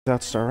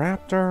That's the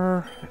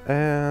raptor,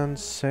 and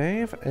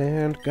save,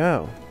 and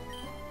go.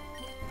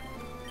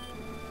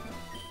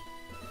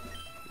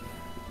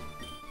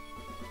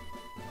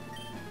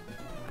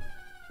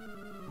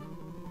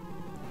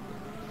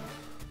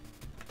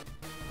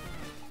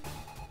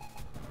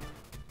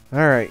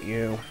 Alright,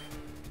 you.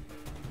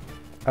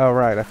 Oh,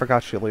 right, I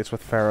forgot she leads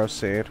with Pharaoh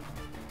Seed.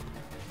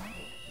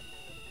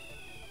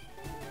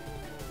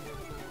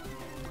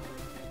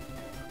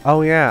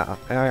 Oh yeah,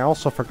 and I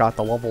also forgot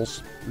the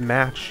levels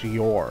match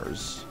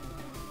yours.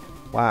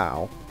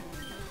 Wow.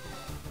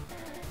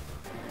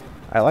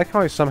 I like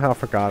how I somehow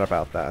forgot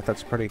about that.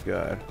 That's pretty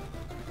good.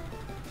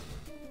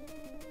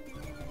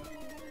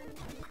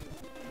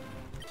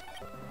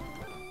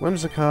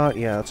 Whimsicott,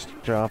 yeah, it's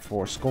a job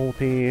for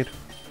Scolpede.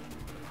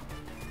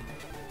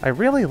 I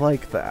really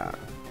like that.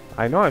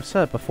 I know I've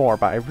said it before,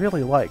 but I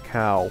really like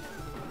how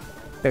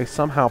they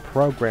somehow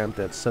programmed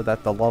it so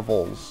that the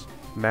levels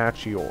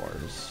match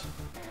yours.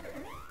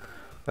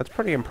 That's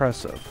pretty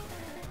impressive.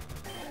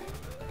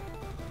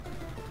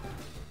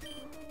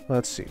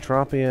 Let's see,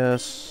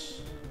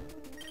 Tropius.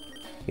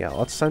 Yeah,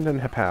 let's send in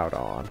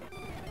Hippowdon.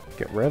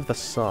 Get rid of the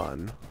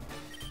sun.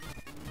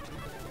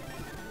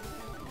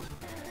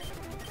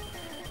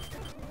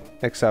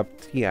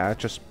 Except, yeah, it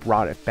just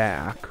brought it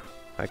back.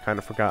 I kind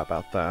of forgot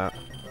about that.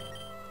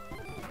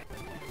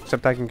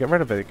 Except I can get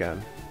rid of it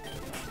again.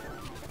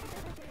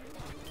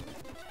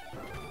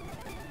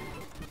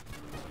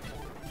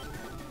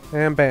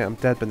 And bam,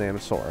 dead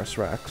Bananasaurus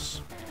Rex.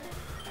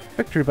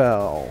 Victory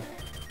Bell.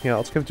 Yeah,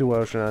 let's give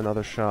Duosion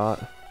another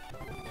shot.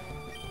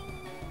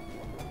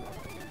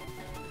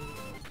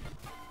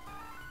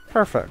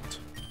 Perfect.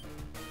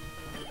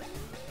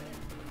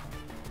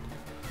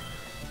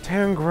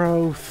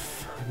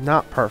 Tangrowth,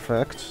 not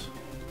perfect.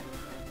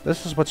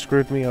 This is what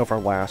screwed me over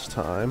last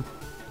time.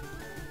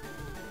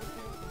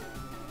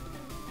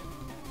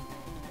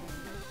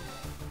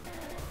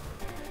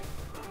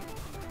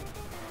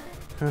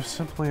 I've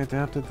simply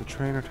adapted the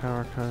trainer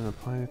tower code and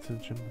applied it to the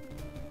gym.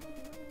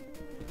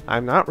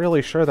 I'm not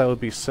really sure that would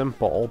be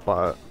simple,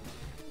 but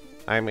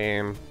I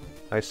mean,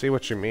 I see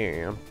what you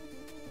mean.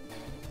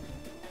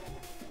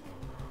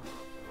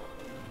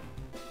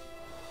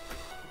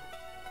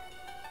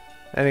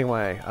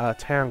 Anyway,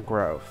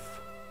 Tangrowth.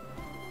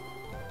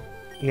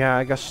 Yeah,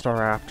 I guess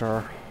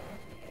Staraptor.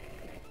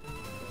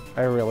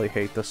 I really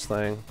hate this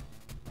thing.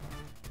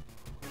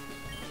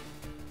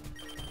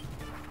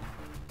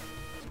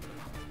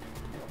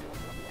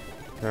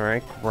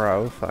 Alright,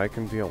 growth. I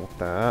can deal with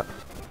that.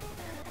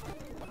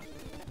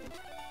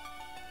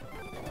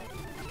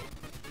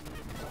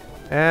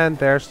 And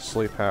there's the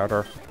sleep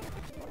powder.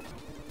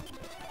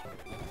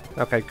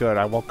 Okay, good.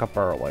 I woke up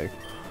early.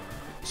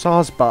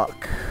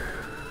 Sawsbuck.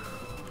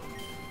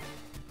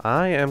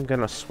 I am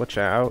gonna switch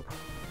out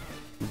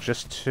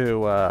just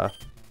to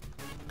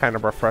kind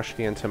of refresh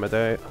the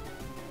Intimidate.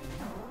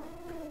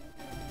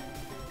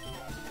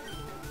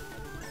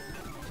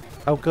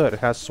 Oh good, it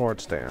has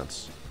Sword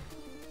Stance.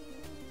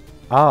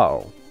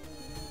 Oh.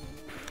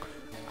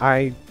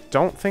 I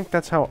don't think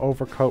that's how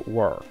Overcoat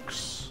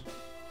works.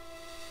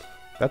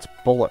 That's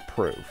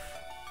bulletproof.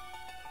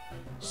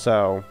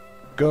 So,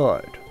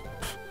 good.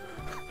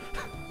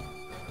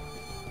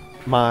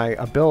 My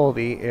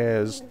ability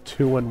is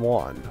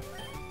 2-in-1.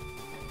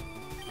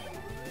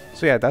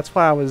 So yeah, that's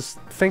what I was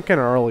thinking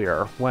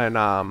earlier when,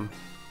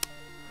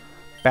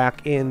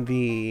 back in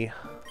the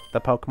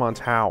Pokemon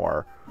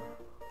Tower,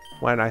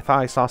 when I thought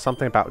I saw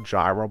something about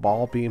Gyro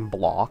Ball being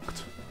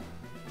blocked.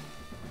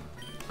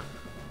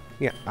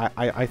 Yeah,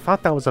 I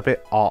thought that was a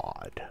bit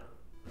odd.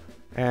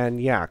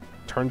 And yeah,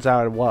 turns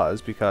out it was,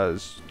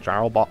 because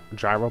Gyro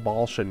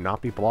Ball should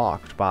not be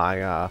blocked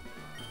by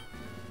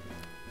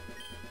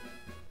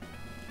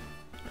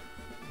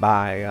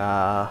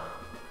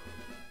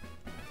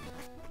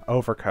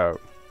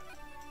Overcoat.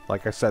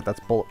 Like I said, that's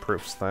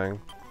Bulletproof's thing.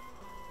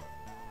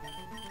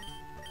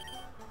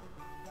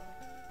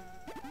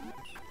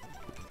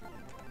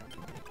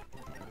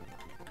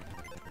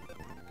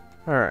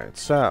 Alright,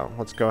 so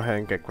let's go ahead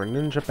and get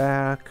Greninja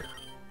back.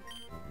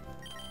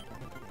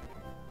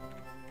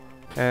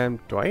 And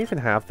do I even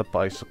have the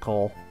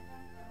bicycle?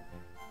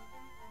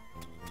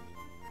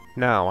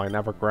 No, I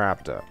never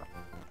grabbed it.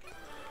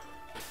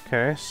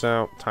 Okay,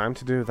 so time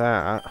to do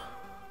that.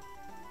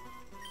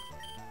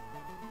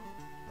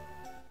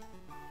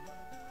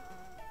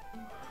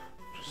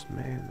 Just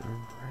made an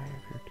array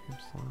of your team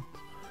slots.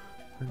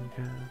 And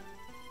again.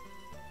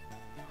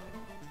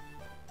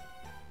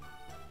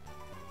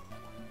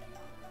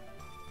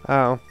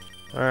 Oh,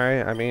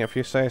 alright, I mean, if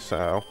you say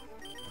so.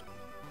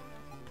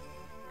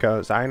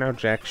 Because I know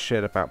jack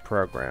shit about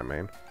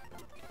programming.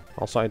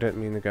 Also, I didn't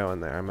mean to go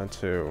in there. I meant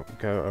to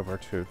go over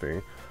to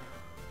the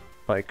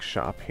bike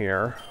shop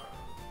here.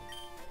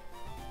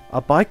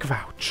 A bike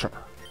voucher!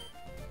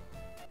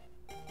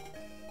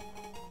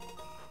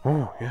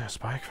 Oh, yes,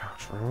 bike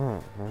voucher.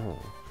 Oh, oh.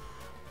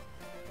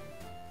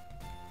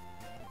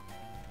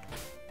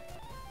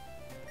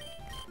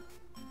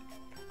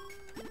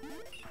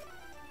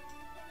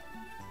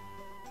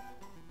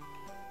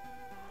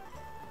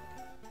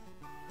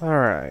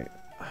 Alright.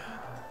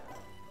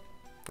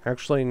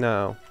 Actually,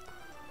 no.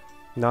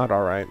 Not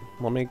alright.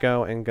 Let me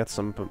go and get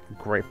some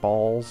great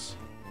balls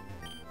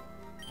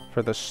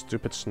for this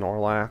stupid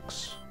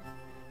Snorlax.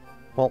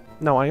 Well,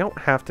 no, I don't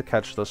have to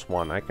catch this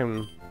one. I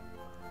can...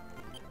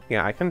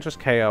 Yeah, I can just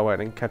KO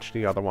it and catch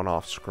the other one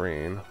off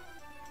screen.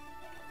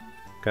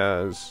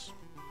 Because,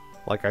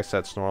 like I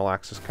said,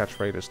 Snorlax's catch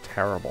rate is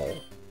terrible.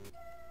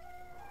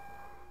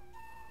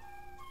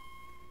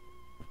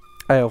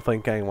 I don't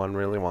think anyone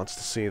really wants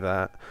to see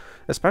that.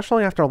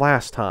 Especially after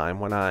last time,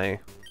 when I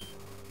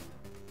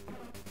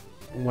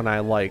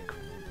like,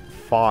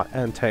 fought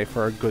Entei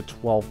for a good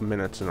 12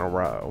 minutes in a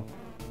row.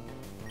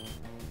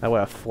 I would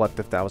have flipped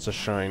if that was a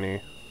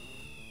shiny.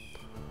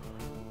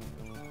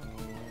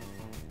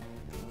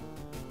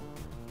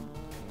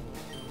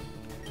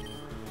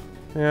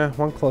 Yeah,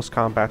 one close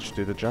combat should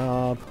do the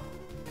job.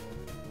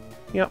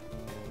 Yep.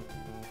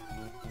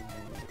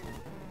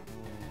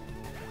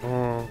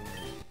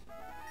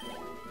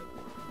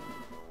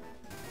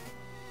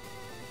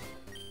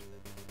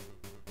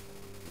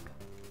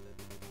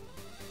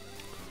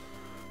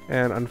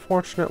 And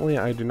unfortunately,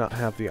 I do not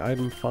have the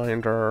item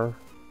finder.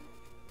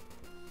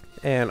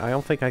 And I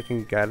don't think I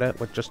can get it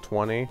with just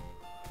 20.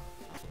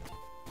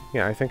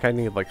 Yeah, I think I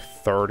need like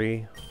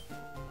 30.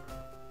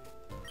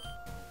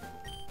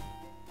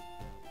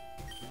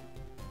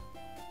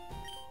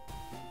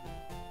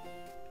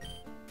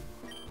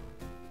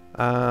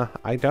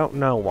 I don't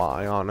know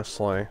why,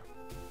 honestly.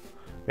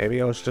 Maybe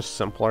it was just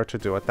simpler to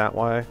do it that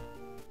way.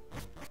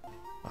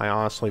 I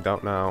honestly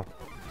don't know.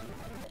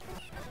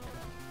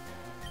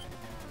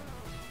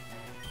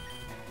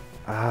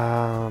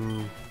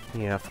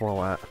 Yeah,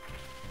 Floette.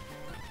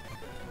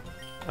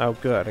 Oh,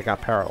 good, I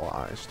got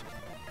paralyzed.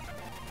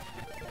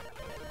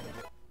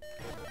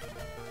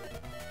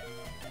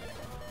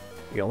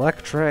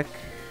 Electric.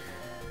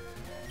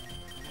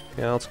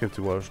 Yeah, let's give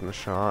Duosion a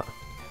shot.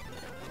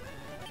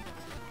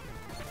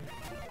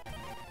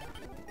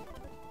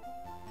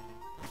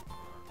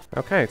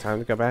 Okay, time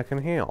to go back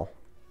and heal.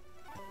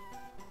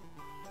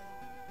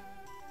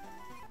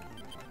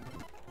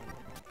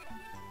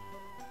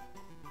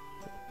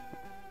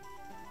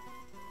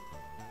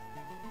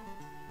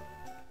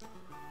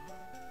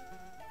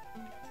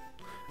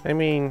 I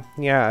mean,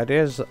 yeah, it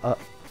is, the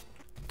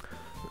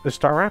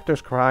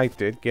Staraptor's Cry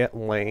did get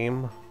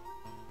lame,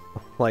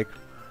 like,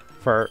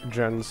 for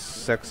Gens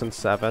 6 and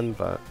 7,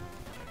 but,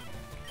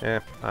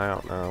 I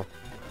don't know.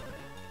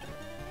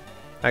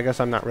 I guess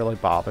I'm not really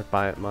bothered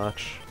by it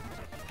much.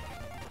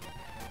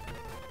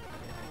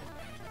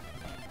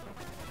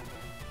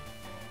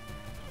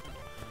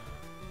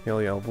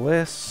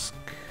 Heliolisk.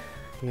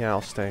 Yeah,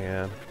 I'll stay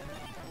in.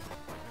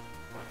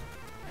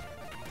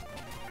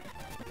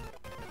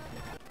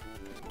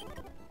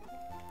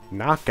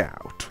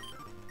 Knockout.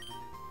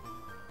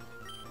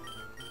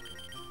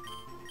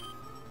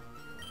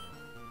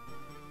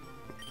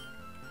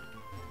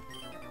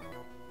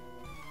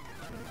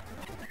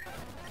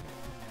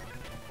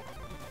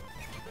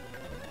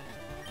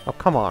 Oh,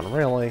 come on,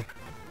 really?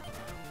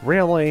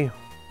 Really?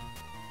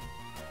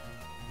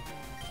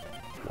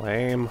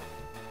 Lame.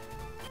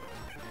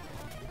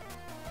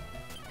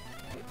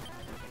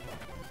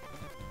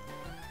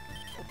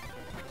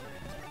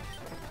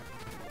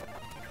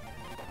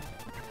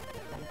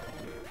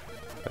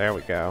 There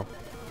we go.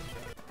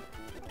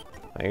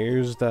 I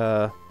used,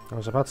 I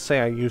was about to say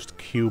I used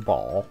Cue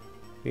Ball.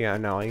 Yeah,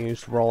 no, I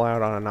used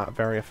Rollout on a not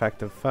very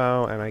effective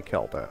foe, and I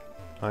killed it.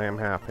 I am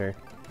happy.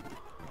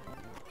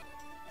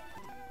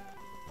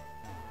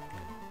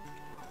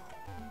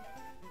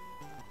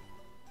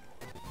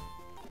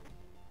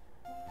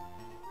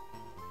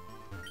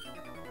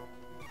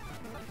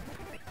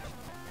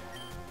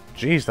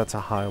 Jeez, that's a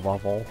high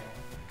level.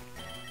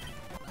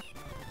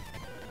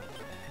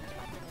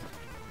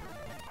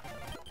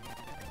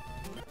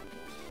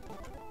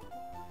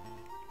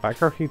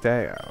 Biker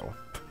Hideo.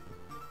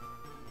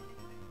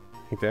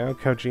 Hideo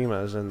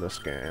Kojima is in this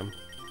game.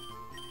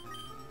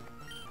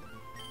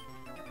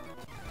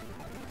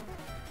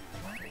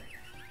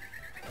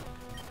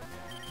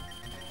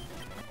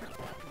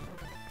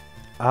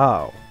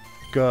 Oh,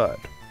 good.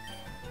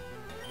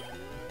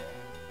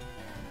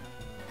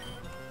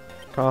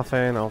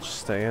 Coughing, I'll just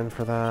stay in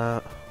for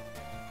that.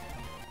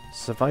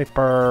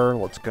 Seviper,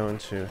 let's go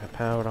into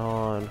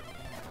Hippowdon.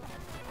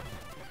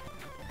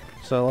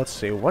 So let's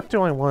see, what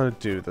do I want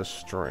to do this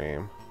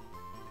stream?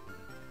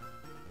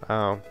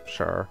 Oh,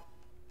 sure.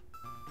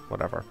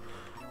 Whatever.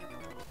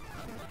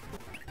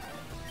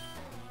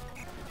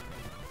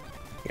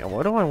 Yeah,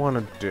 what do I want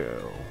to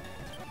do?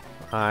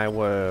 I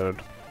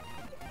would...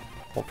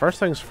 Well, first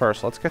things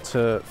first, let's get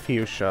to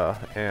Fuchsia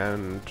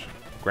and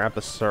grab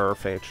the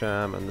Surf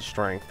HM and the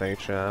Strength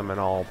HM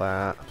and all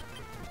that.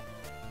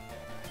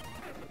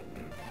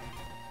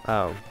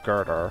 Oh,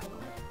 Girder.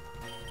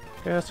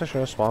 Guess I should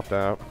have swapped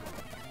out.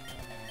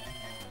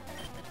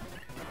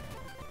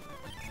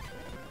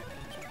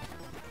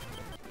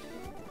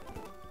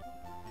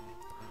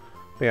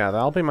 Yeah,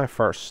 that'll be my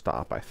first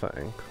stop, I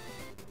think.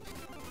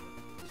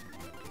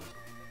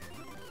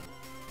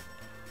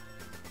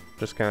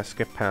 Just gonna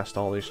skip past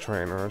all these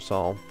trainers.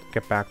 I'll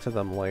get back to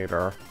them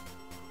later.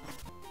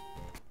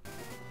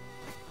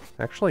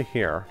 Actually,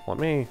 here, let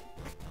me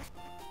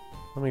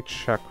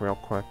check real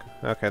quick.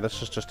 Okay,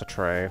 this is just a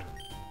trade.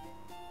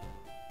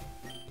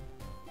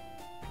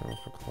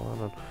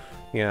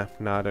 Yeah,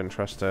 not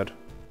interested.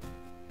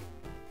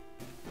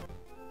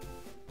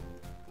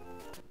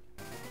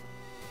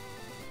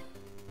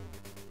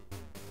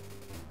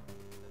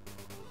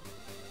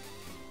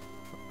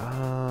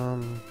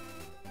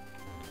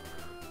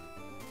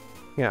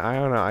 Yeah, I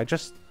don't know.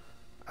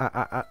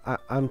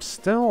 I'm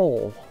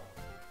still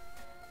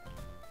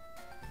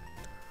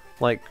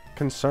like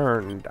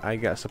concerned, I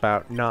guess,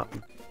 about not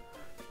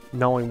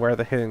knowing where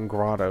the hidden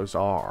grottos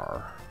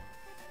are.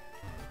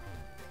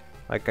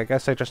 Like, I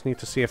guess I just need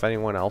to see if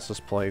anyone else has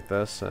played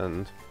this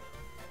and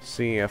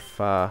see if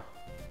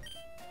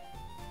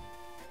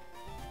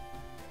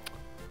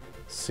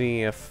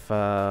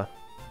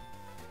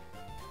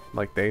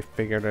like they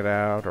figured it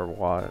out or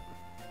what.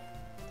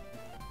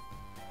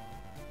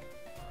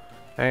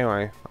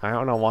 Anyway, I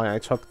don't know why I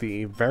took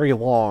the very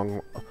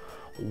long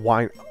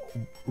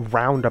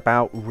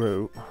roundabout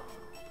route,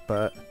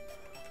 but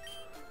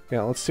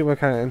yeah, let's see what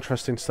kind of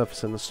interesting stuff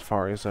is in the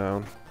Safari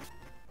Zone.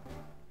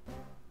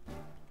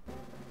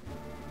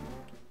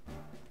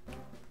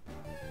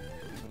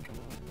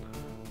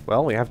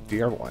 Well, we have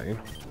Deer Lane.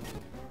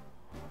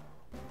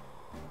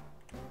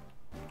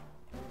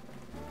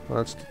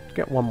 Let's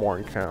get one more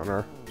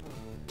encounter.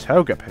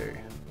 Togepi.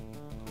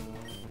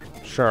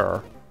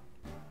 Sure.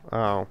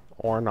 Oh,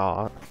 or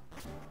not.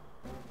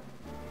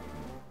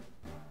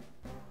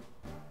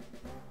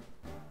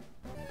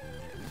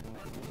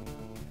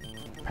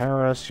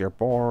 Paris, you're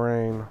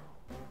boring.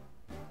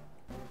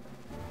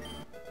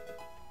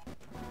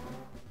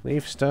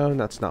 Leafstone,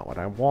 that's not what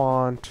I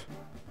want.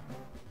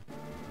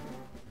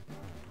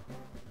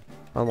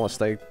 Unless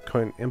they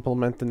couldn't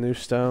implement the new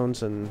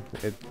stones and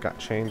it got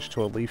changed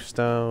to a leaf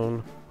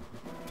stone.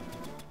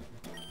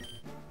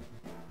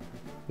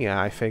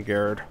 Yeah, I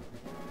figured.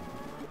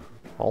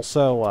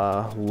 Also,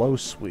 low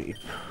sweep.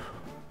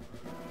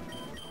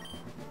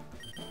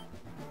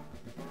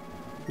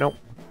 Nope.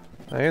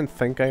 I didn't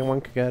think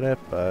anyone could get it,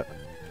 but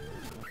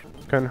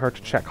couldn't hurt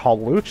to check.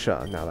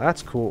 Hawlucha, now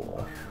that's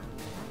cool.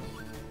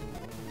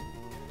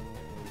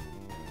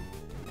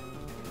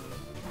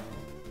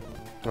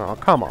 Oh,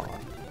 come on.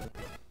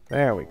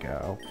 There we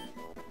go.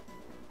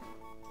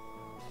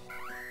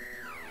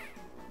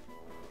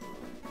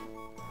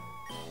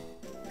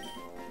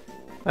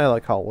 I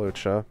like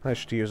Hawlucha. I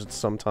should use it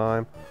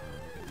sometime.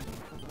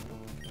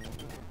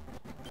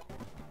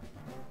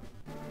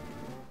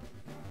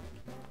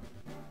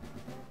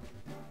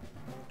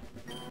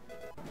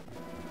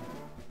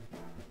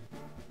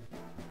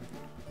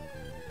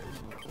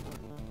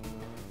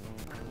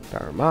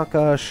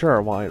 Darumaka,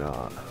 sure, why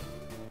not?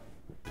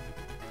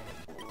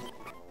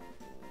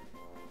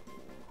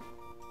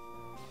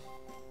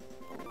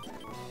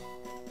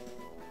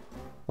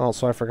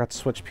 Also, I forgot to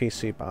switch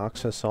PC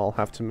boxes, so I'll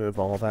have to move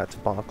all that to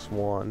box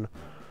 1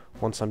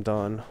 once I'm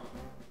done.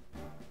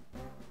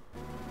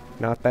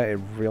 Not that it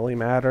really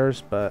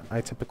matters, but I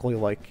typically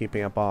like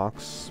keeping a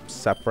box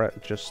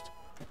separate just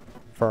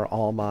for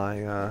all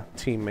my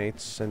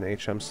teammates and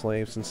HM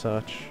slaves and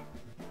such.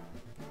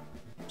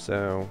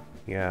 So,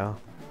 yeah.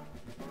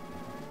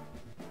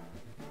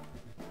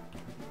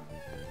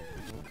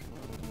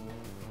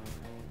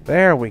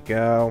 There we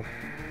go.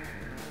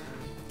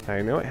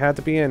 I knew it had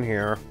to be in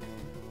here.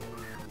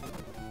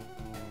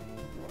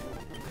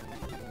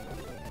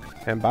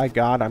 And by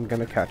God, I'm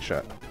gonna catch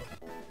it.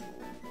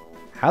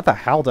 How the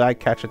hell did I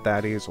catch it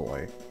that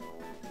easily?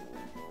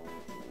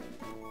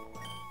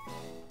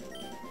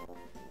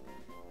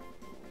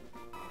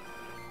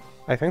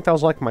 I think that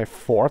was like my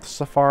 4th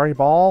Safari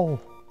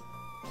Ball.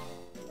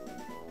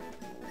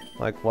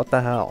 Like, what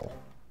the hell?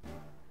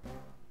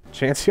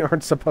 Chances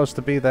aren't supposed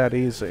to be that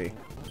easy.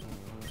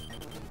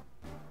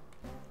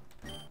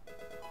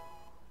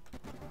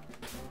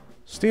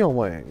 Steel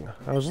Wing.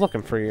 I was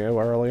looking for you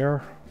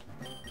earlier.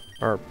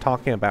 Or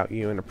talking about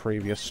you in a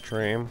previous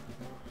stream.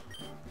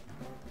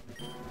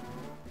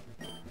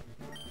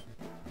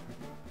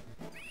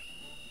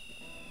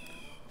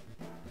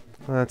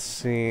 Let's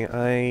see,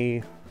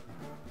 I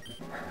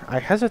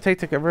hesitate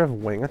to get rid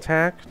of Wing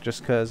Attack, just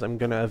because I'm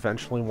gonna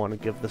eventually want to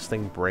give this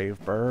thing Brave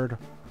Bird.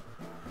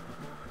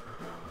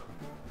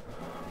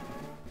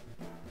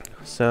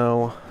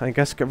 So, I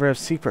guess get rid of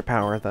Secret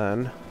Power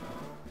then.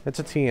 It's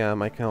a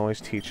TM, I can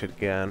always teach it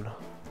again.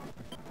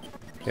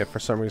 If for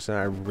some reason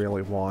I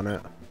really want it.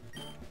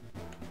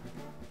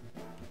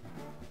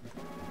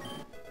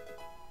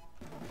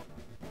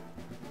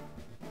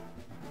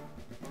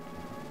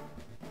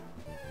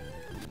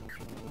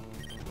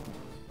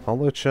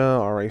 Hawlucha,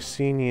 already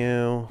seen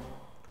you.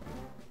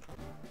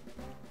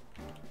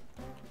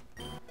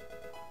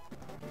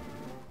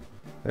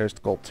 There's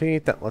the Gold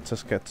Teeth, that lets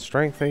us get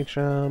Strength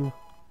HM.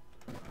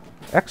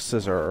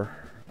 X-Scissor.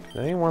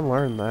 Can anyone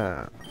learn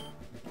that?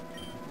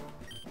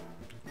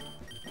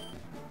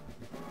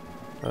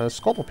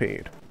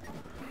 Scolipede.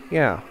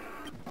 Yeah.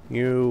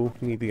 You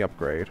need the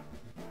upgrade.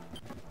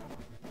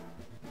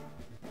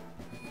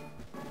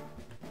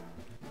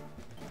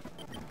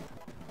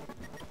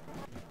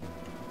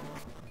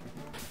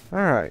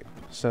 Alright,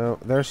 so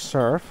there's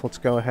Surf. Let's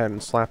go ahead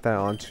and slap that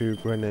onto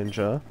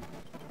Greninja.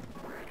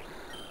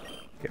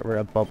 Get rid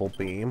of Bubble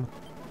Beam.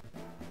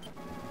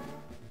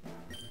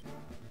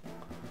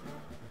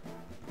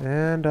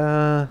 And,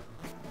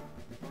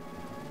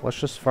 let's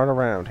just fart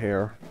around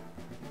here.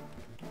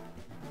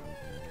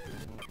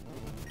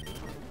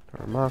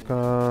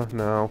 Darmaka,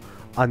 no.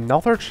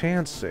 Another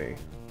Chansey.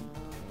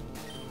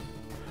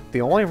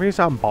 The only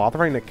reason I'm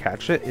bothering to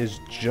catch it is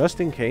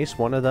just in case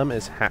one of them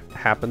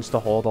happens to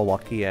hold a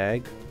lucky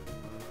egg.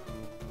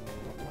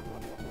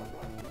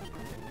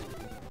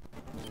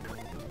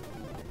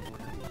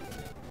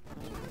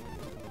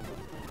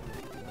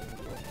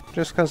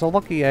 Just because a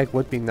lucky egg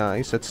would be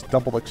nice. It's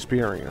double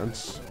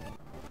experience.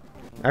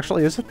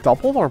 Actually, is it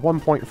double or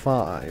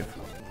 1.5?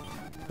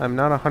 I'm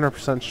not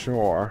 100%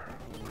 sure.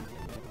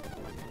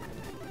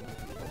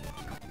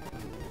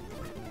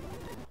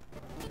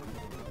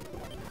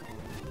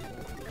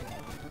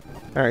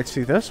 Alright,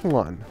 see this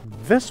one.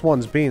 This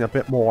one's being a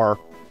bit more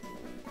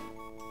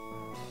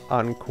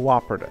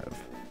uncooperative.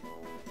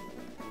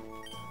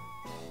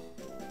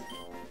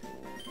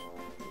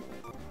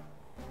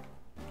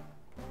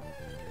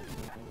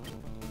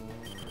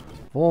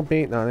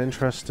 Volbeat, not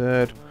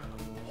interested.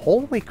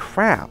 Holy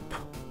crap!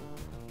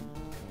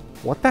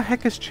 What the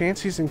heck is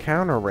Chansey's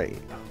encounter rate?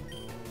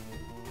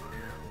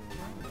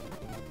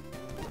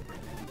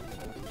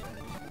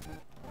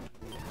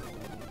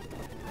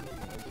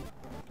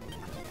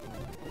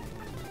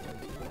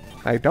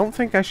 I don't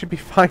think I should be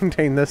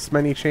finding this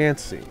many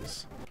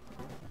Chanseys.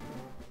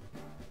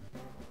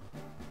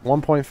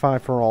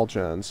 1.5 for all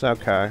gens,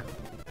 okay.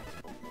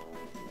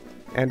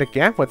 And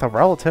again, with a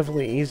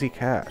relatively easy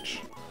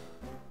catch.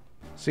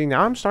 See,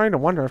 now I'm starting to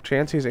wonder if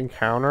Chansey's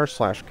encounter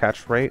 /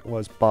 catch rate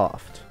was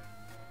buffed.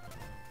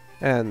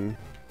 And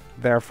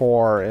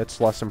therefore, it's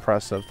less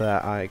impressive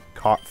that I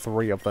caught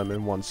 3 of them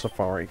in one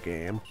Safari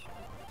game.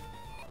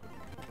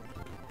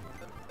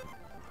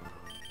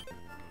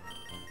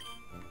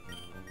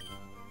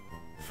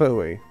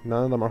 Phooey.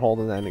 None of them are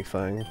holding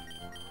anything.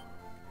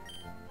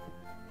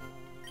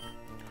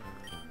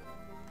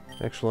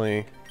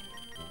 Actually,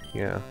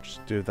 yeah,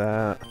 just do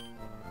that.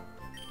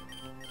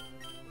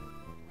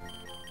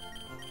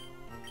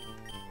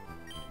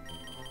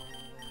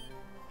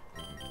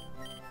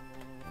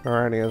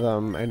 Are any of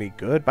them any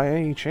good by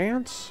any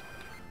chance?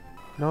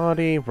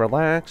 Naughty,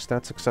 relaxed,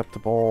 that's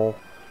acceptable.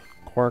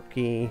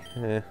 Quirky,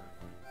 eh.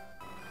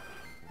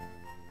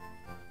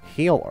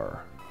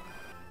 Healer.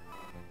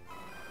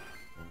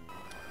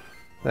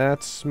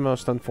 That's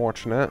most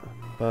unfortunate,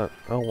 but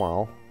oh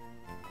well.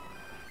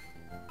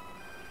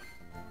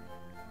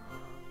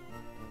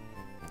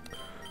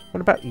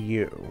 What about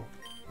you?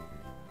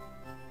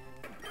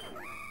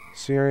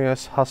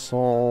 Serious,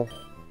 Hustle.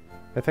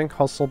 I think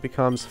Hustle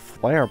becomes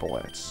Flare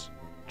Blitz.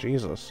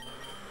 Jesus.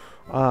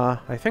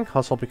 I think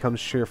Hustle becomes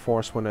Sheer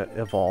Force when it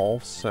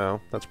evolves, so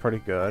that's pretty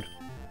good.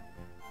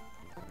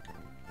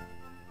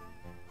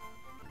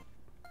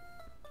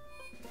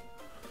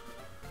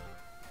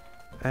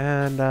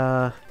 And,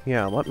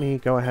 yeah, let me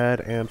go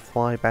ahead and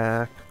fly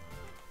back.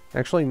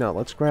 Actually, no,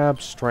 let's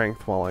grab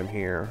Strength while I'm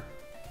here.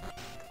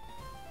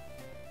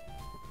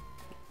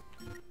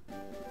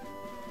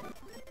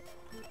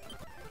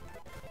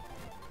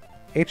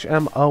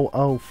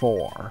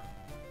 HM004.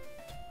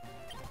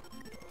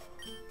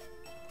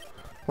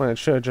 Well, it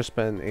should have just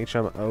been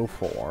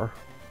HM04.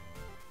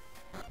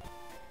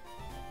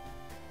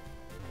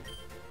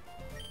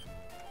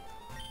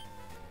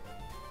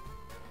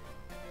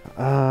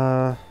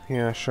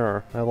 Yeah,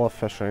 sure. I love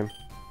fishing.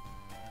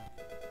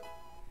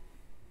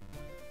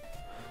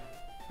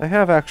 I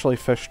have actually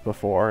fished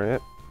before.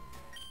 It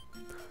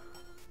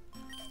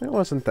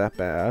wasn't that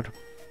bad.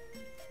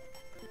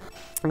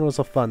 It was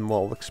a fun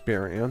little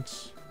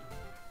experience.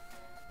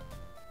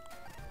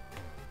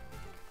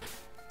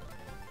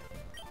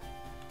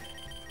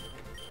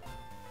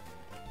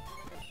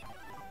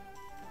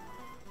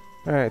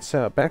 Alright,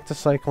 so back to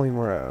Cycling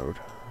Road.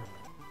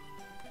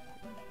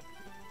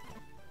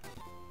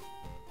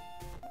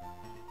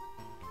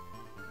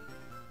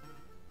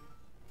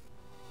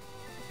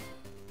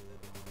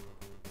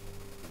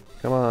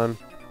 Come on.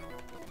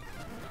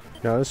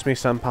 Notice me,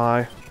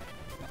 senpai.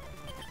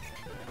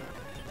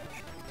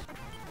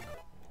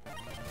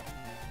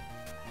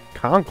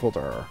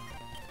 Conkeldurr.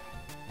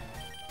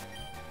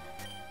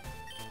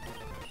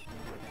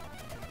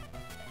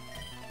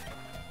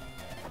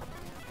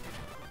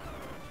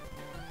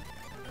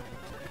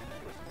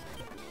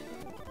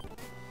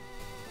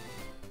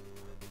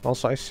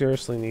 Also, I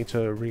seriously need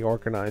to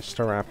reorganize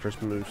Staraptor's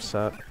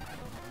moveset.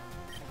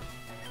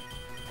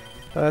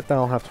 But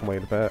that'll have to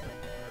wait a bit.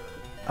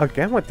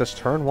 Again with this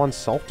turn 1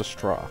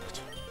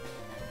 self-destruct.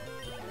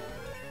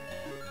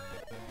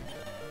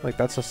 Like,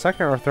 that's the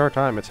second or third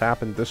time it's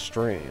happened this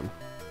stream.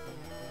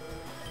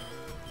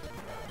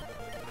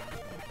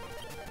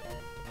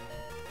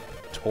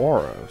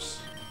 Tauros.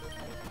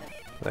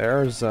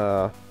 There's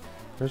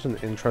an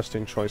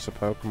interesting choice of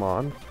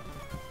Pokemon.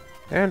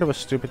 And it was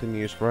stupid to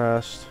use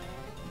Rest.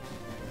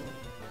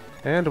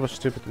 And it was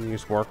stupid to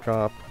use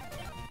Workup.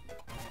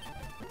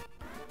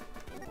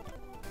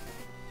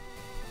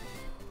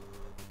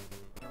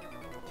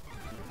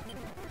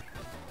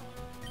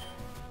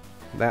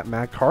 That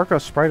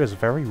Magcargo sprite is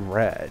very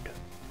red,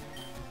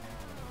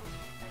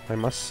 I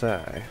must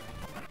say.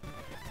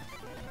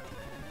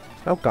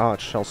 Oh god,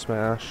 Shell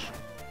Smash.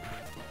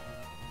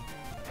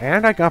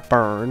 And I got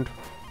burned.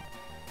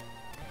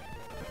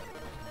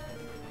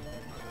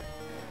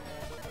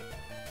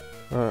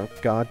 Oh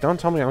god, don't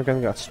tell me I'm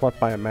gonna get swept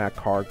by a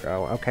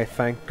Magcargo. Okay,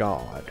 thank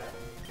god.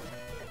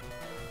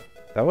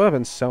 That would have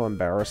been so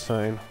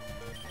embarrassing.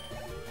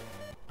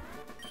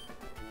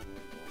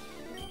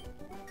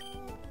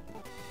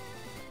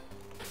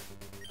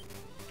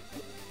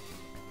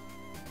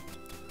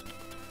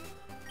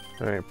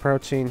 Alright,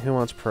 protein. Who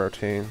wants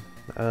protein?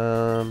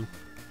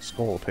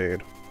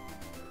 Scolipede.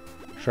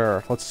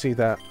 Sure, let's see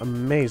that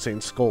amazing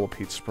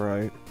Scolipede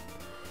sprite.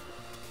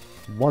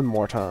 One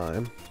more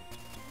time.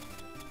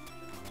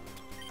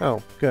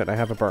 Oh, good, I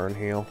have a burn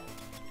heal.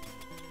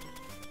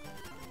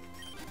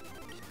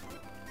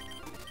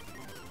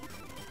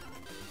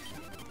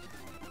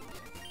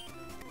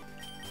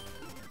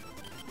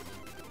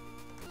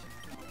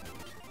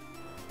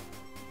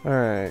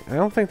 Alright, I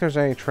don't think there's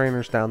any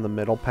trainers down the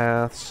middle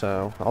path,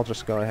 so I'll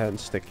just go ahead and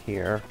stick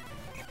here.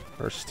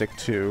 Or stick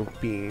to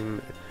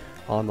being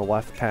on the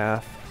left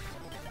path.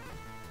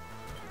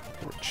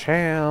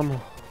 Cham!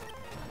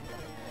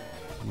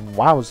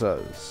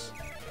 Wowzers!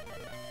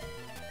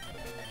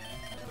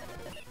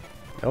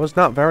 That was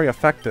not very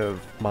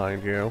effective,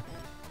 mind you.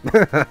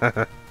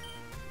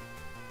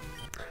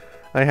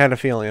 I had a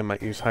feeling I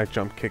might use High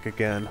Jump Kick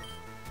again.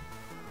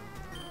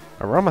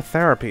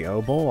 Aromatherapy,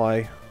 oh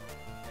boy.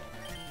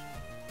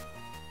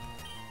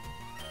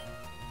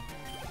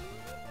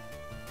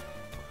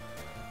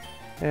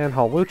 And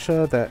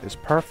Hawlucha, that is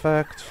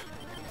perfect.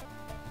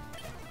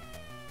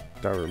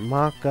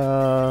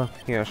 Darumaka.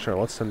 Yeah, sure,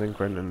 let's send in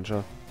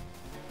Greninja.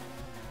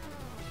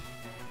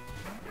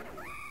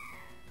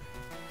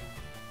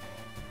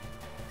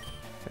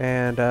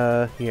 And,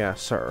 yeah,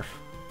 Surf.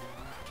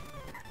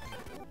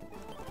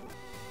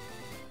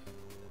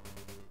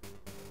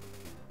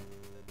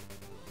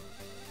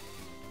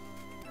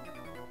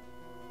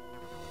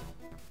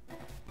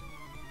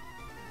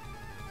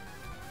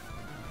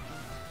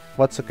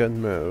 What's a good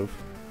move?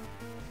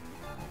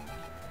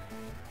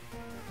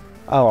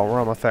 Oh,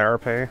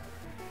 aromatherapy.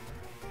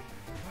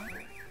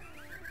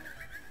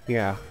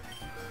 Yeah.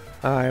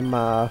 I'm,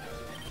 gonna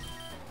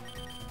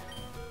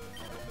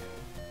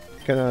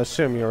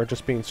assume you were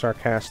just being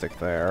sarcastic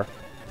there.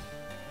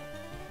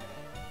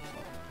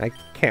 I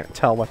can't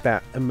tell what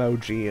that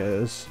emoji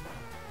is.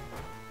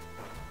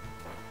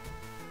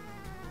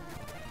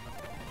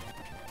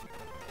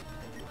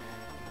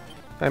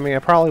 I mean, I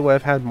probably would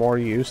have had more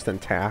use than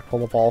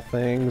Tackle of all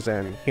things,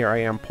 and here I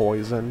am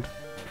poisoned,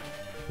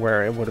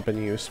 where it would have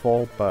been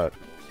useful, but...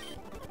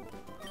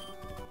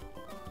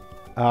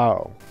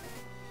 Oh.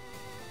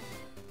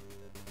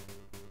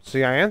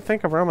 See, I didn't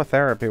think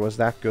aromatherapy was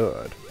that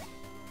good.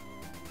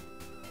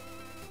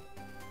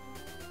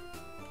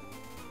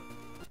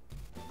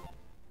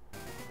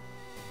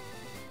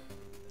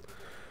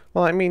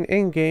 Well, I mean,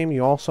 in-game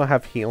you also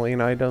have healing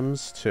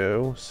items,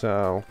 too,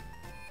 so...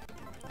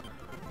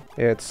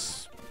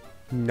 It's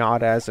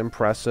not as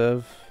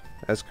impressive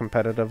as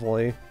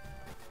competitively.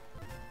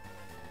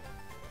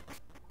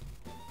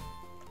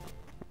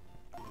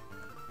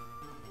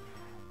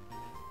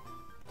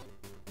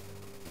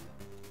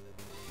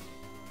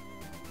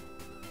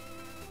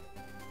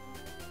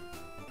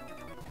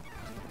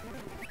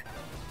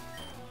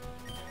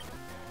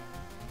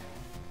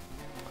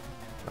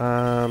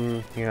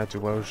 Yeah,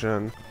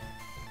 Duosion.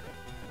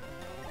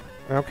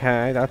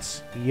 Okay,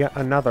 that's yet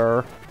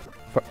another...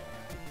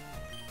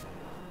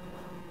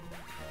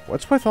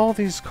 What's with all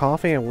these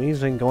coughing and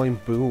wheezing going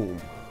boom?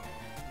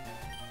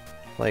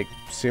 Like,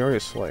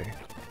 seriously.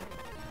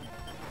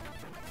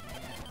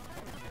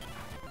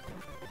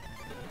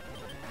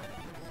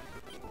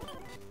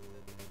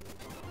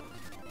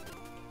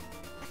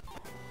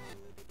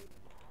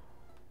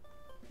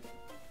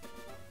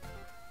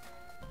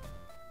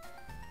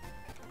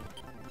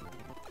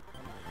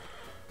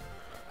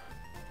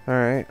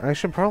 Alright, I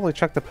should probably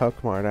check the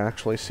Pokemon to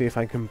actually see if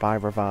I can buy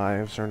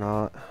revives or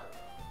not.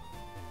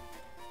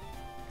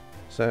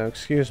 So,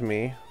 excuse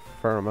me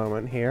for a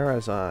moment here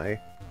as I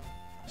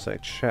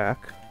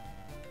check.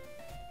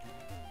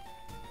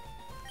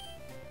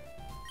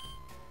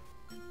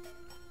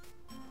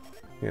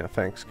 Yeah,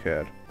 thanks,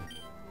 kid.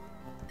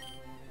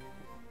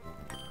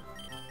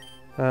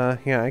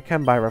 Yeah, I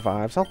can buy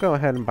revives. I'll go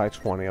ahead and buy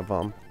 20 of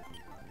them.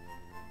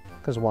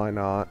 Because why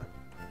not?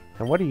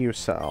 And what do you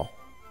sell?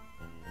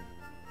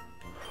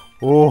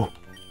 Ooh!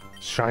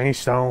 Shiny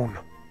stone!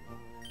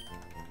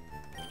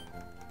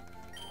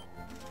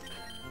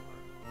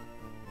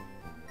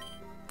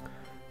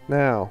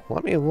 Now,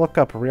 let me look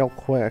up real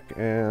quick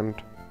and...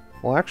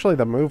 Well, actually,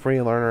 the move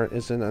relearner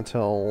isn't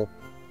until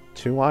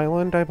 2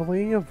 island, I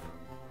believe.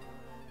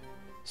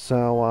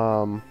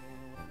 So,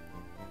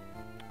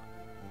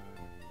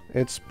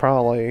 it's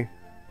probably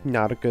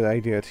not a good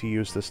idea to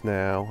use this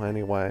now,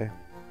 anyway.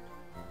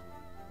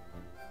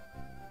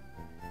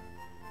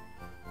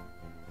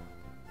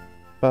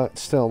 But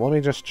still, let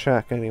me just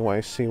check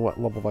anyway, see what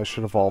level I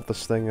should evolve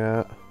this thing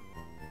at.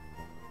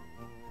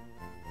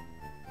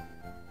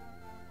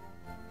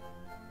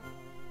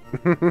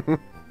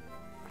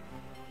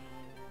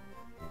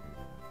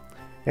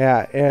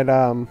 Yeah,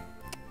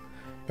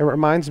 it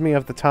reminds me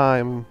of the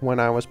time when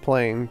I was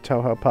playing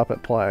Toho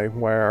Puppet Play,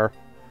 where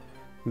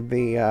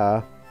the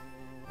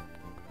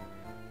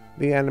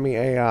enemy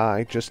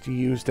AI just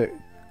used it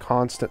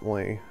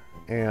constantly,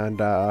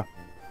 and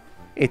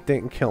it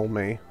didn't kill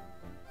me.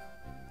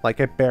 Like,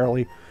 it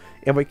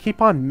would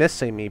keep on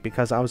missing me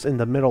because I was in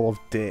the middle of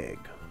dig.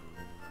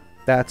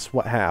 That's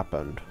what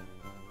happened.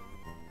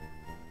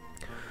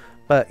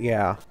 But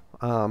yeah,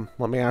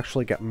 let me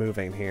actually get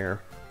moving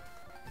here.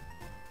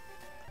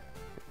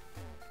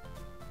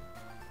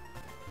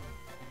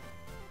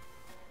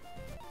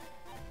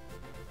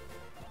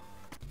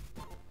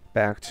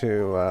 Back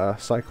to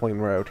Cycling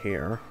Road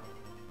here.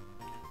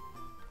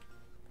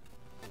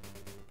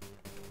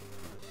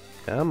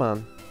 Come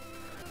on.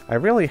 I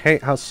really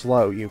hate how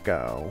slow you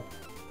go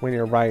when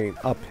you're riding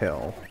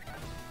uphill.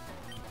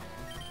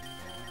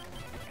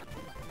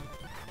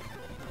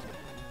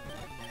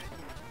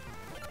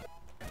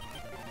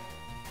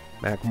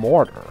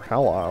 McMortar,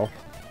 hello.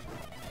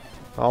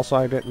 Also,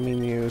 I didn't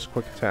mean to use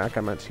Quick Attack,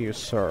 I meant to use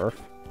Surf.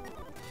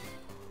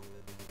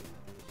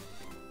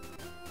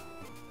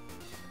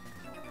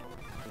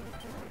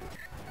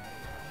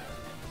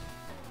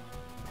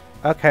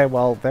 Okay,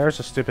 well, there's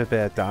a stupid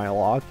bit of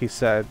dialogue. He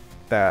said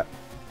that,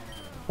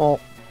 well,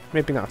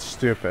 maybe not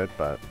stupid,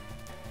 but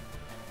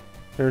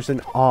there's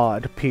an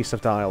odd piece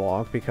of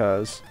dialogue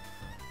because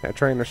that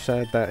trainer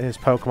said that his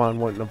Pokemon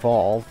wouldn't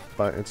evolve,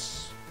 but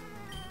it's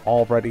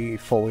already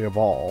fully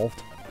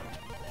evolved.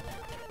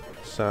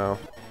 So,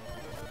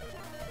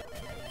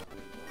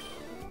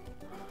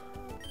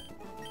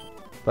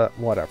 but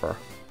whatever.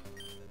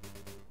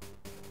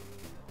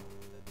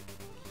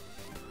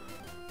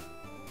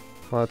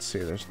 Let's see,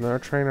 there's another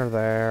trainer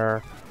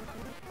there.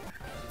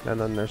 And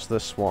then there's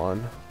this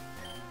one.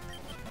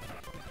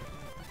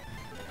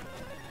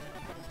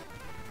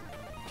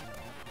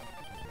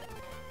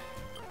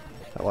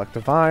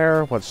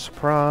 Electivire, what a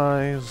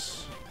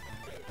surprise.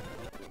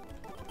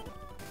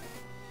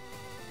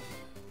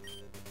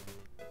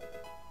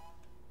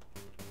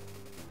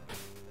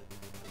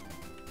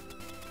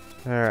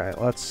 Alright,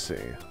 let's see.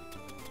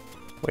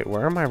 Wait,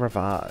 where are my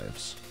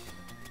revives?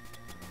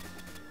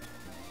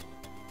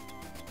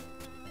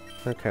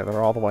 Okay,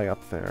 they're all the way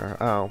up there.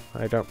 Oh,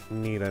 I don't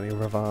need any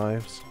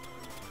revives.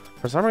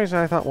 For some reason,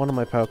 I thought one of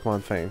my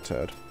Pokemon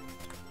fainted.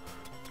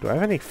 Do I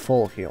have any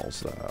full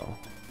heals, though?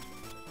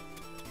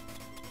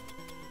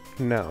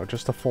 No,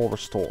 just a full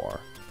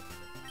restore.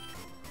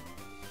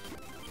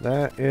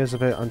 That is a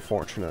bit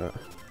unfortunate.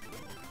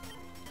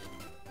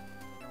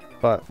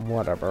 But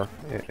whatever.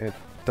 It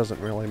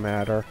doesn't really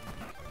matter.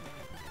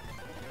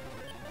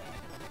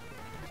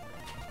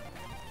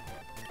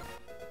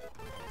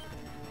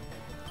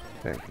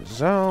 Thank you,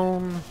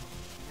 Zone.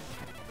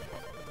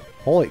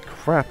 Holy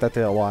crap, that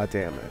did a lot of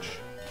damage.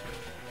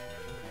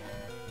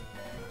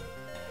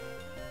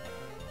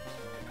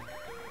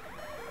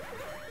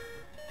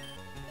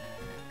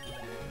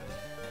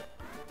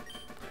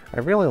 I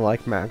really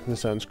like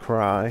Magnezone's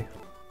cry.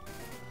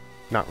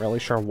 Not really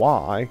sure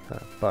why,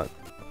 but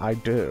I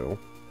do.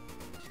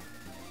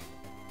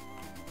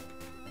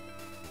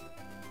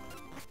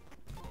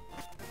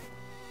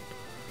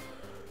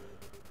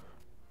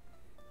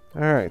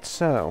 Alright,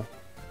 so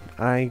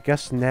I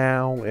guess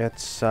now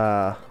it's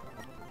oh,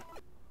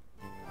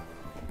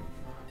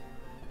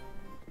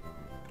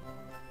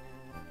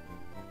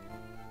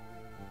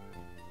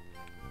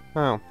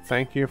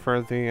 thank you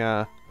for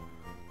the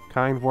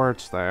kind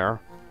words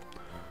there.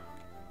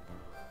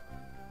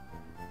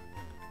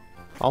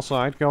 Also,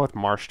 I'd go with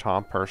Marsh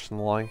Tom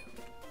personally.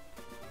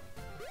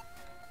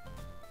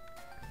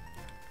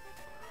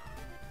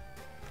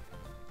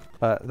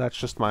 But that's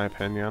just my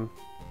opinion.